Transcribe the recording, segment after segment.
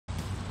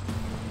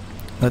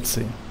Let's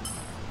see.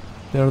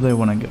 There they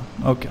wanna go.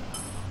 Okay.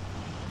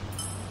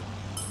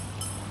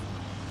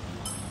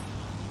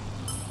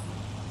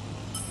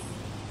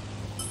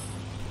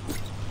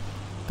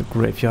 The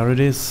graveyard it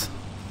is.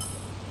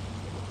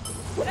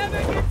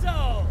 Never gets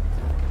old.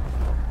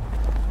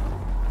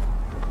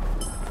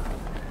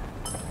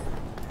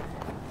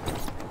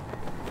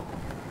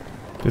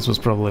 This was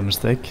probably a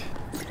mistake.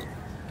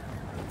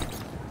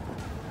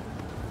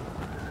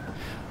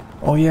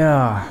 Oh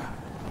yeah,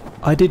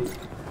 I did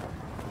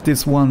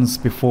this once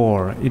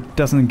before. It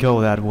doesn't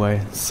go that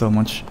way so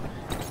much.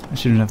 I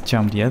shouldn't have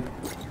jumped yet.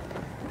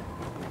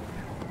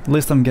 At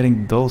least I'm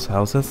getting those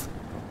houses.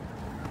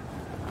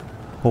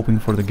 Hoping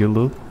for the good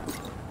loot.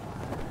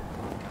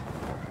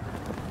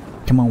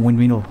 Come on,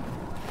 windmill.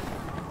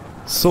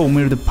 Show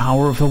me the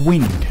power of the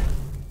wind.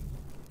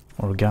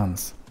 Or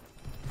guns.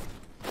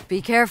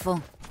 Be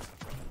careful.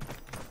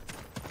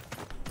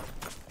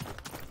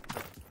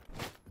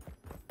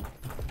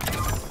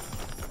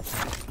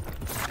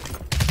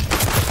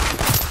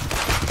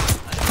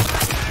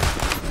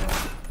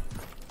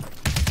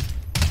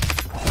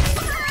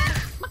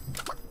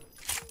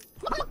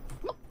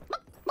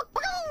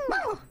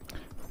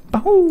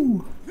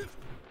 Bahoo!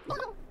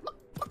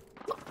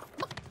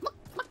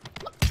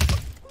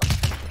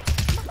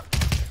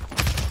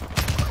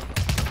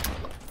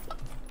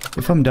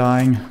 If I'm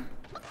dying...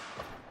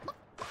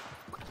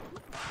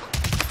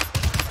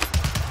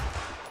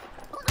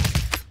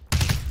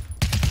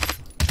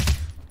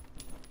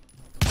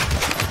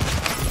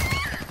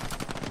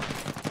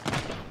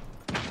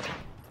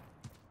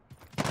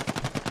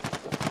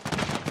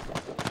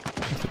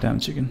 That's the damn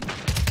chicken.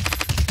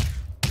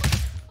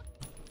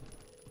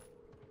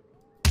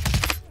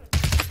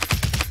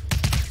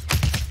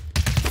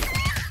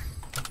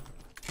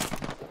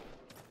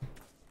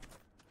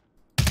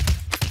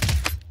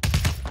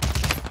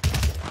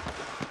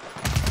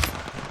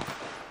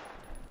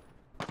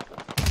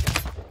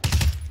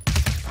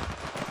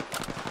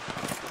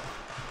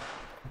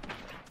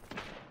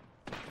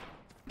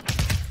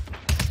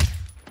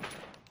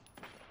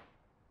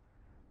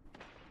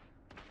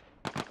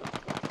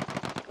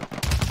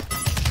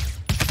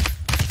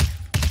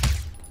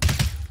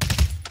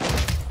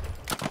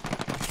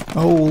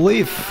 Oh,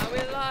 leaf! We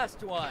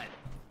lost one.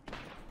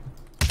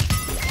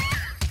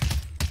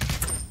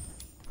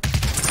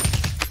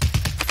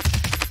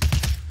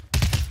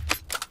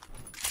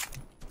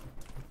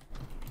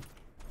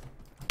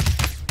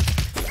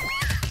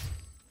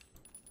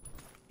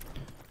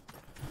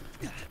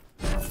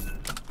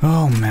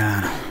 Oh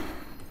man.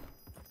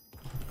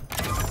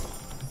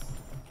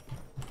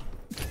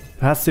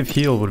 Passive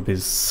heal would be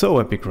so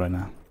epic right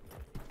now.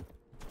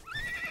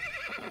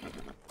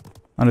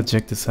 I'm gonna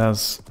check this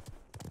house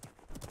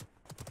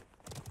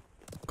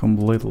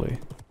completely.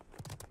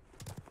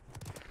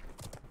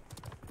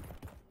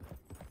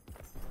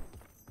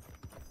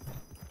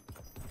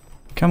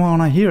 Come on,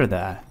 I hear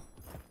that.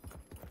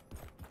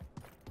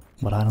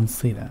 But I don't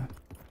see that.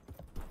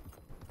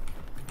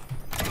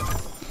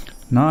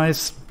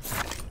 Nice.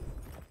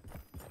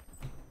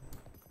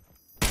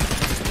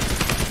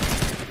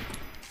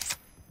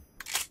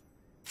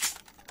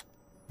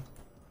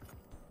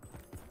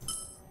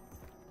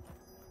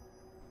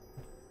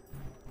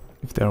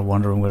 If they're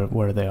wondering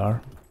where they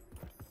are.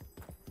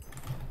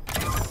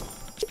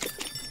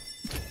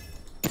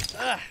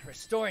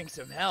 Restoring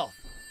some health.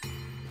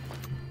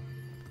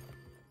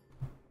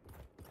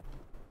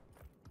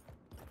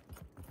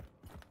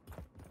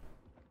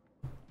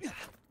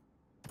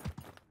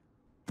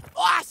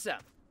 Awesome.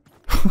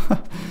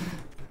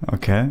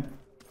 Okay.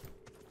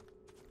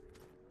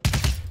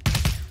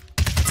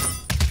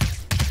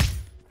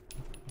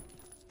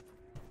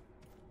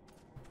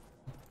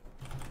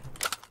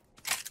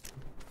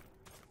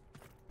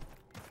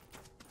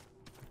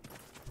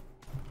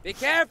 Be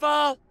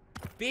careful.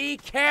 Be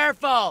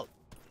careful.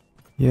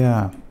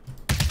 Yeah.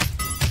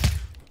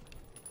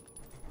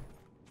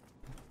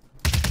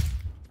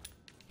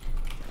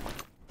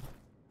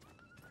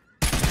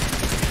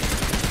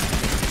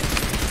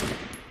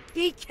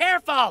 Be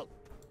careful.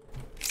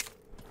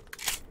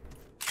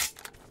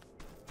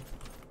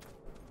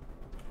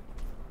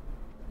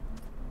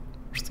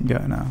 Where's the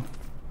guy now?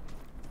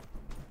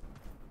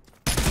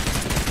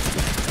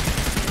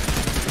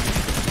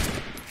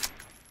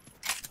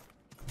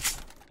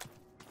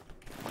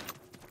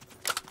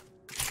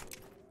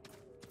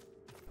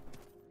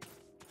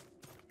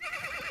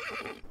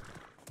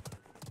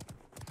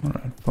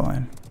 Alright,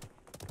 fine.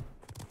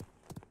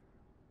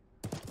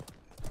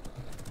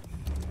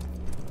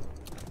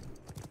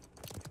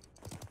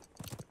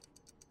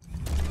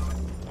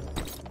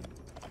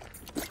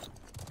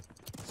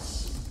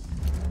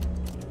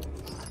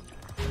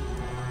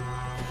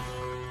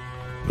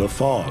 The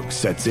fog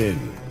sets in.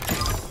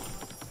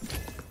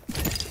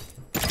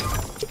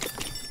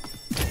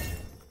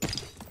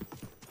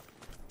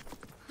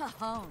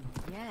 Oh,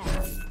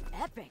 yeah.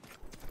 Epic.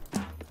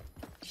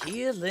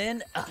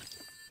 Healing up.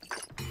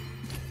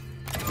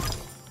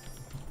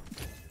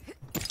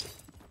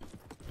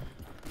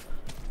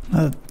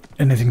 Not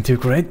anything too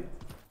great.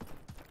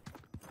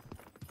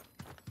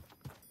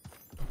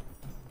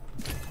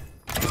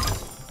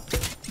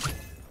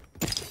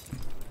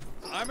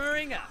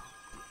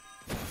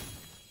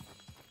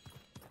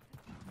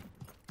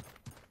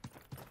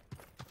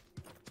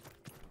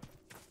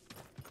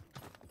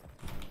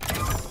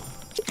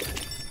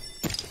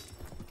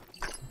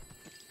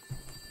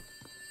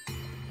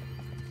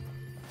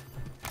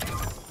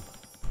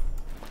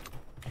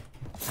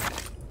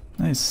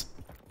 Nice.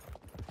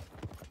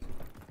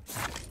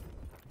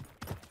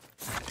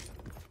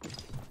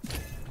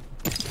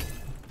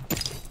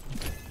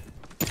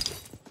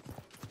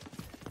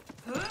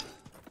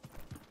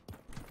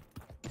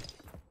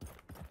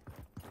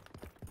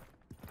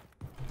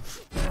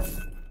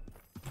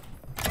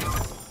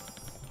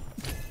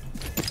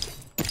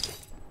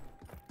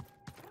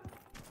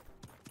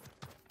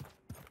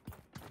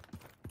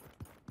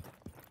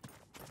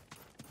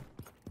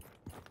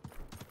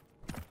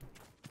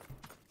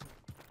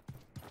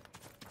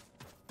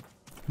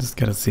 Just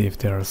gotta see if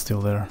they are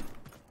still there.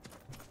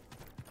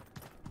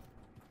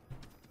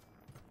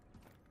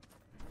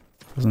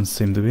 Doesn't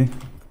seem to be.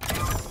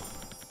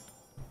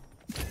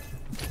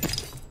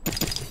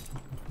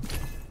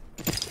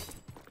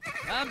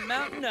 I'm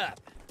mounting up.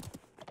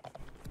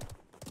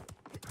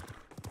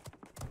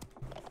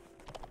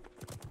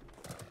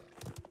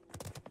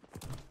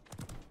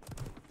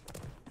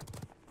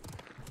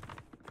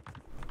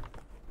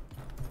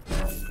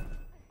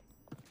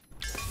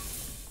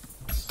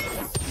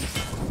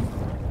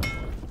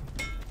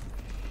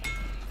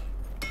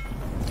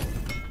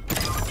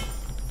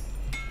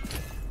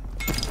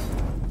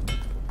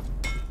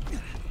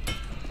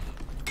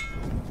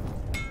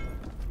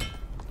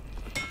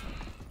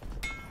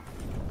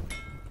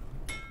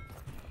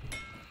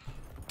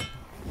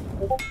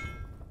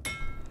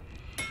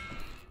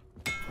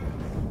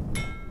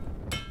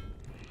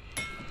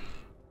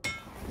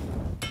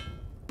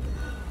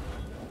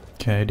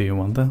 Okay, do you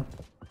want that?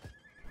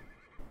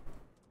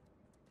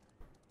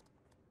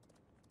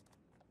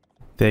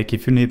 Take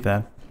if you need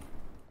that.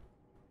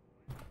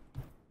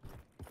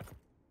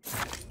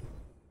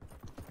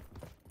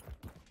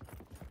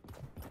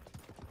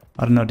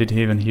 I don't know, did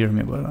he even hear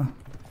me, but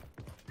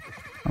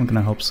I'm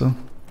gonna hope so.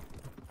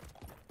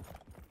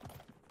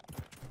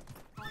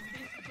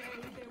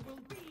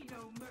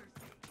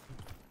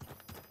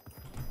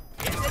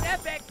 It's an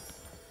epic.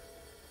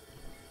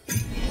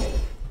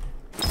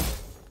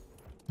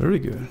 Very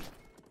good.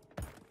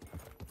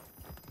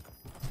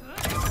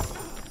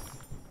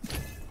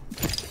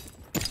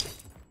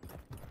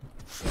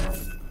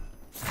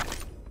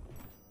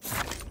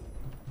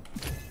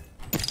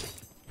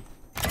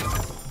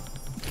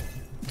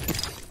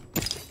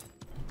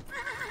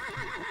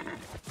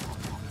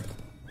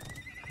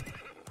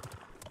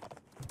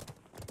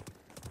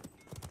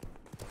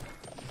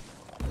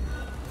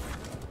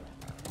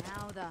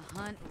 Now the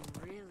hunt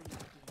really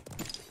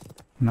begins.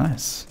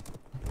 Nice.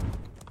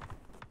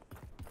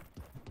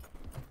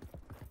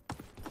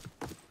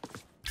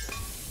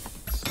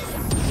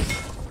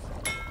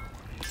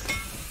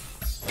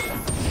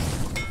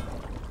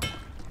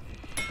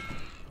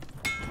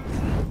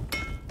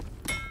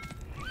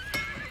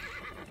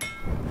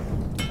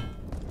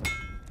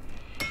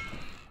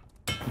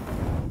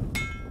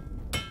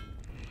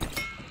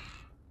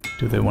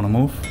 Do they want to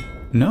move?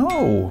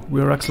 No!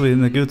 We're actually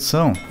in a good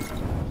zone.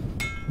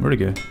 Very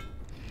good.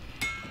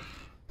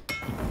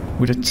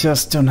 We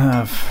just don't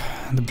have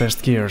the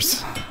best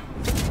gears.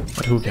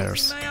 But who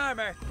cares? My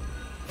armor.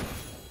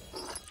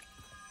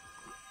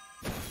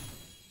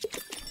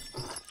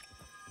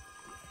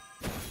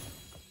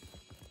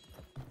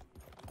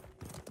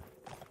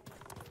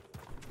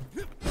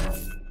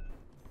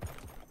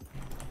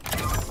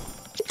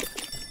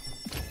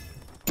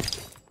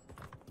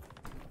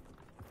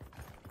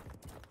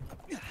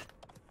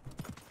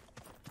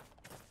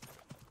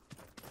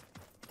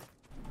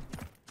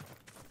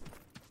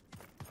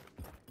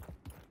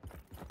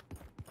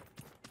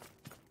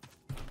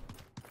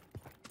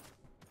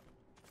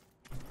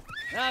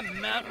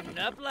 I'm mounting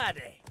up,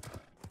 laddie.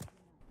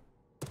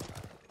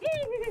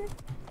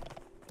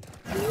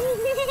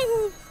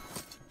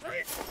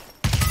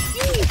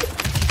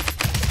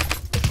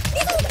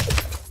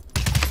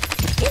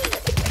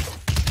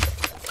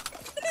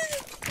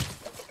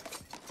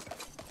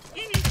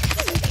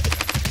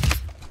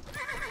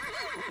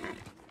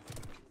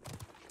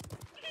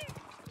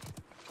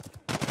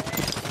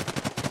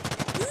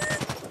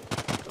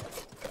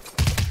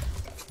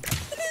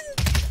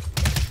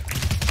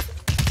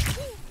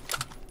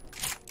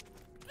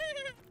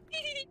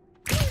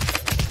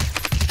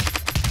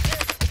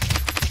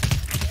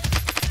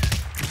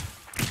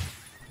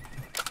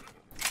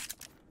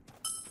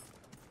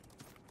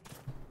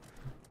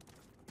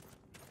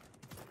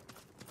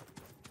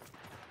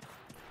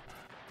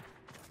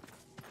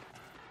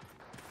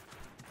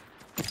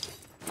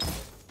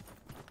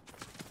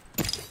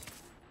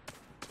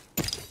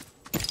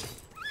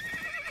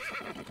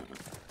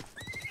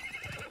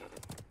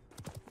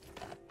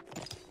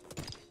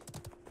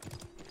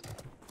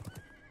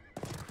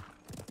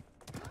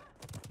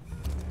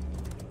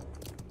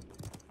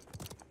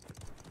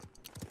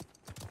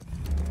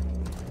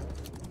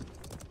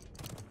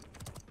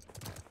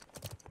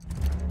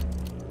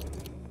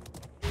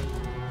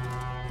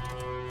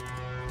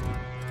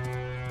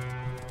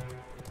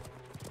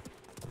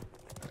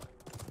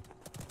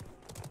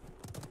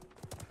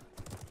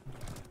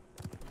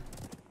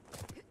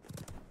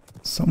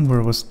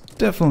 Somewhere was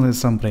definitely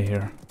somebody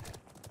here.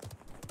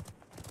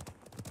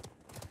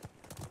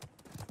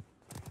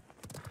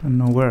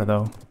 don't know where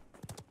though.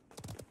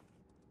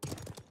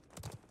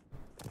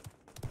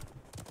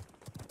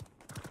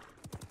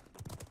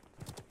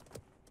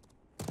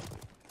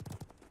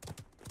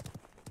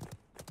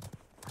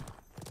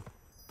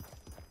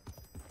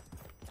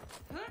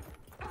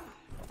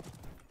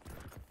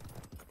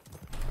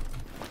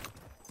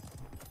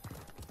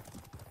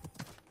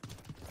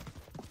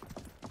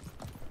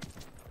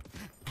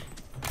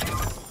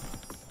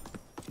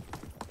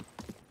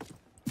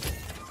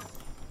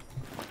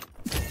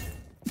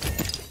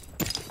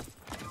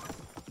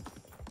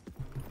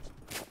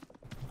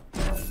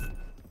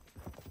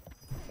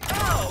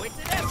 Oh, it's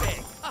an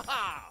epic! Ha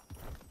ha!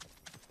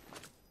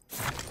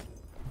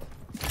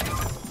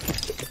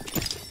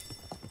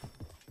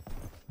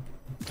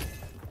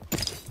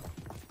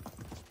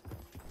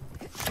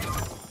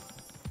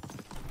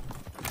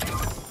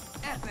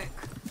 Epic.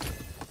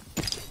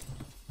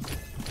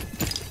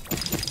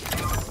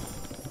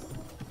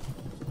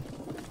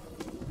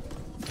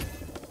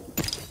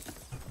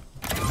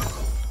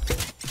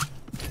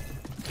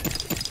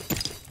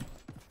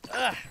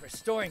 Ugh,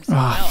 restoring some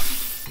Ah. health.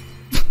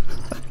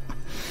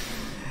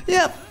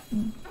 Yep.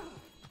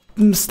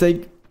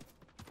 Mistake.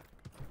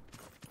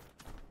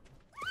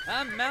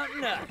 I'm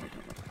mounting up.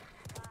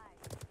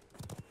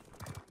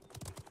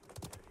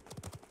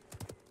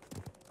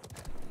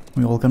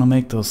 We're all gonna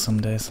make those some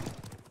days.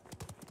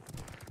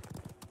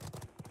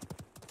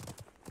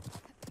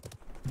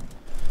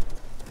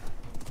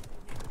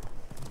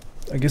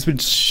 I guess we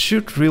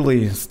should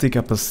really stick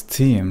up as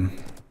team.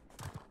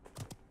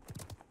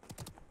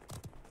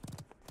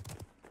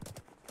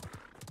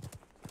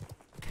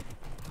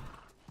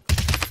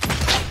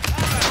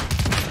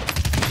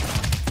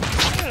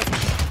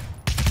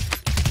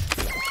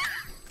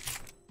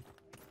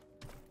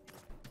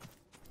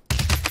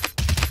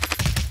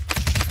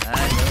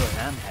 I know what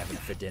I'm having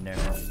for dinner.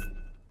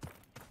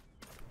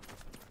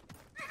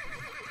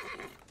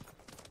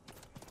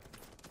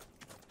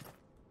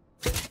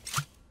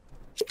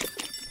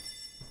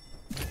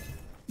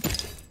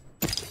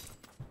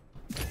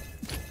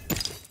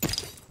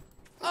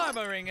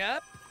 Armoring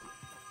up.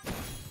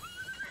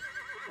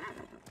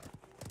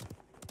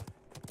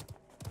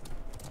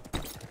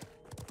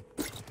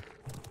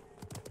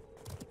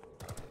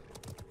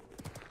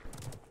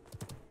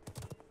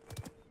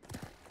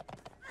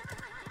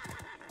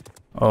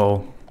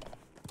 Oh.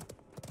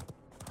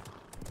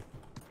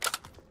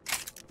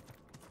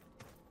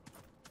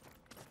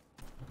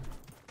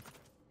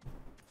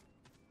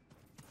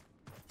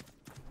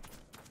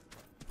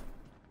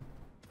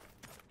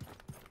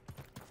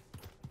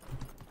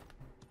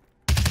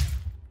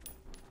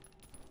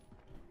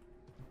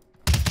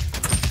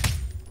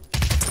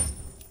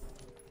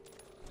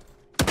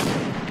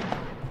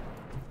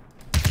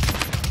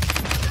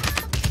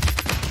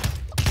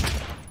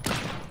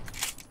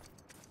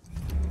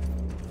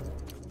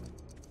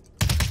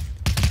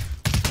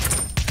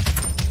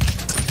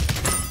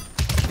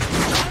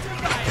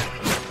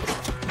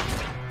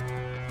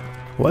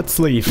 Let's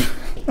leave.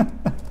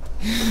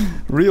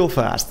 Real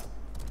fast.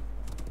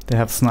 They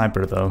have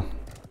sniper though.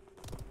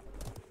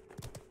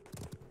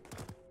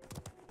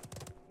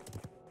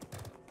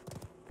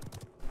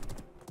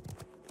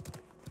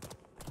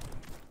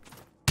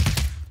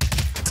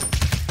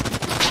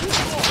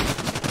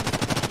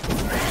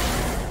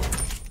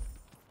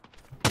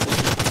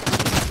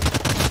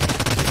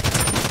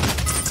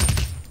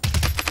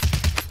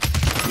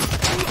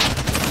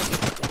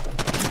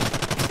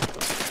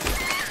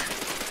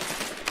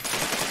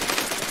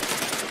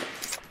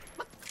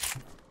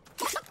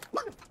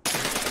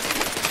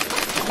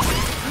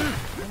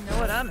 You know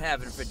what I'm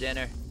having for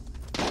dinner?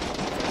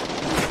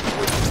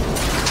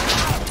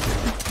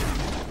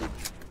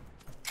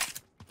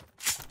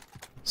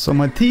 So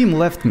my team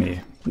left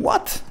me.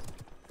 What?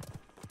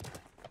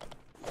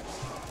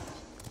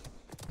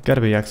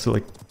 Gotta be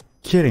actually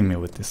kidding me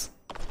with this.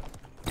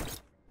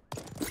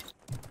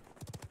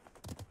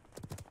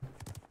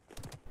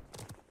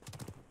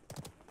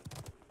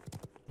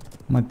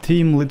 My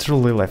team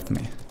literally left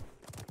me.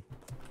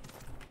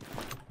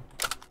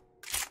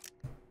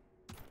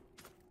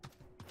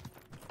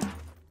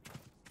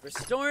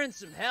 Restoring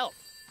some health.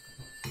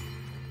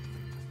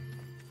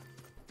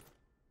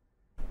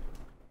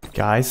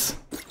 Guys.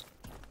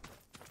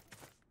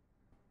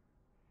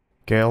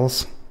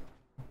 Girls.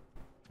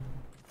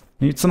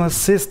 Need some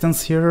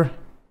assistance here.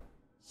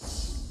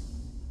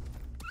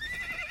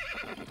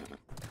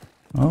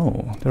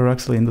 Oh, they're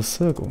actually in the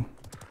circle.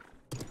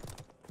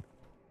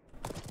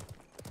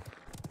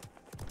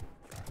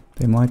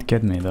 They might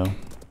get me though.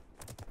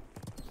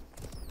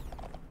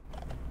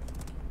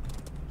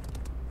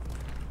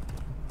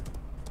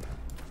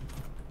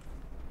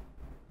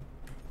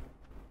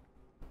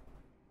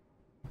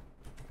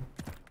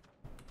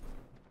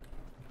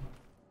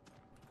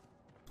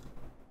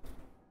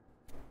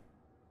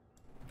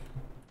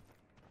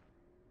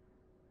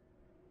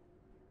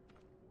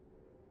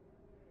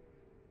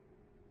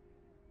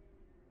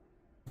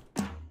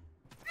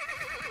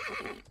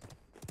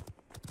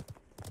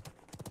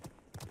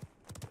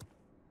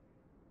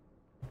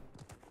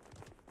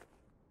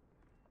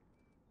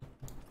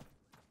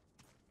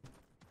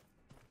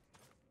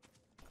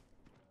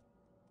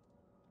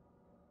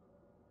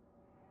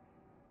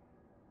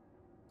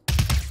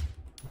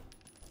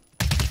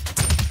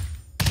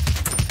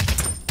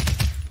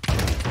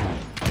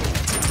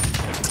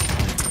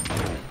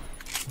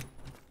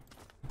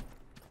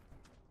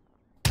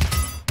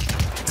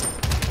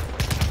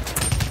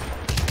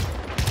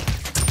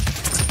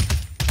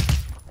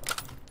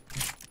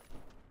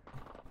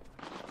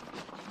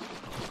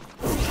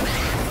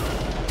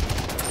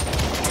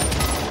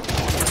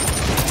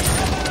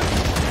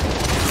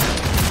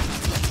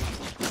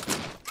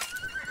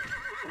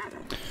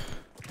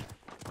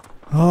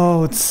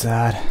 Oh, it's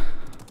sad.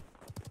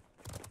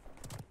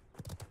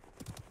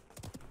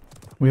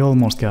 We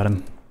almost got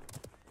him.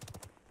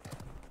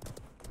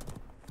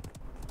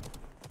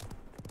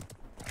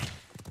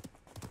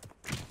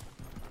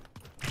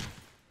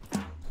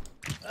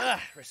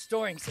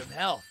 Restoring some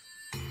health.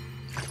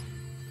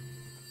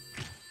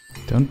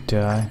 Don't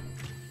die.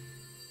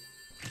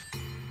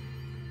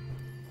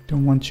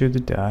 Don't want you to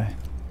die.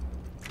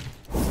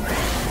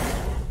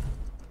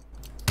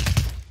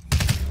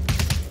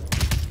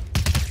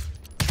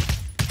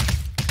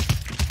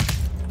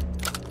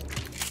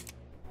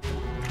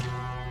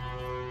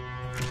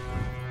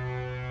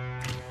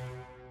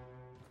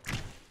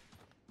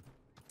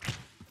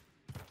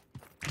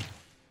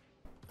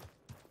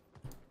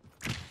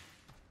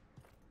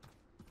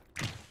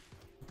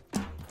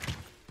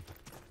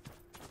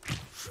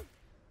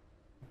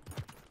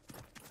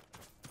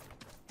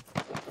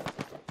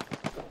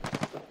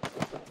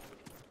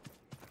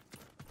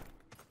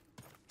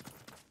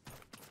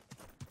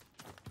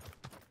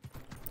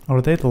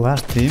 Are they the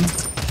last team?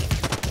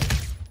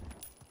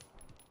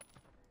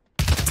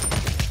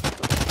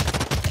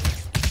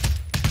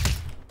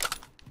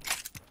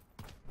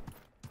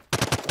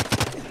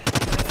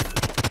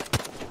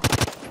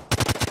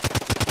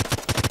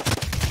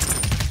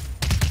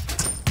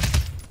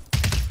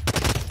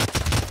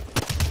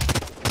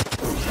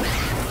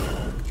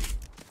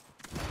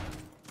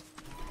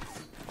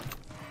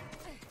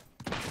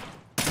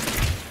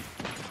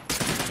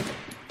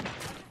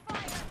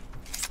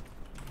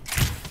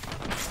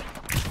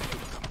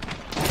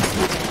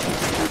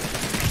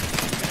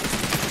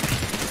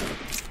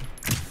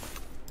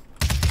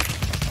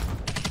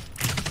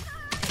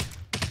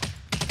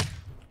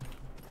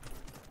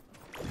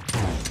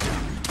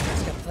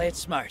 Play it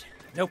smart.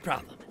 No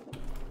problem.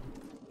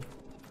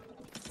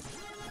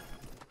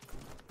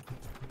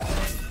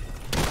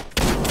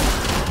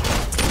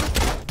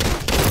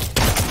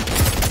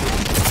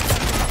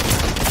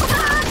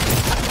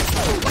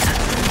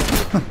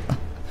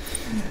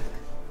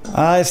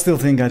 I still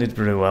think I did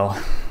pretty well.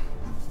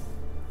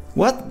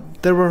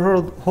 What? There were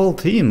a whole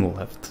team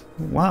left.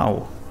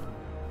 Wow.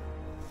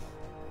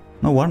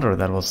 No wonder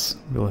that was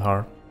really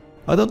hard.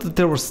 I thought that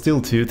there were still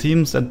two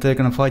teams and they're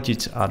gonna fight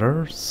each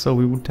other, so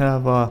we would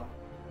have a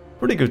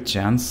pretty good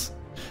chance.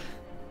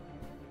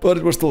 But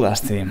it was the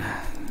last team,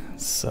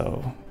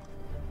 so...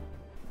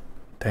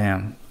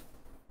 Damn.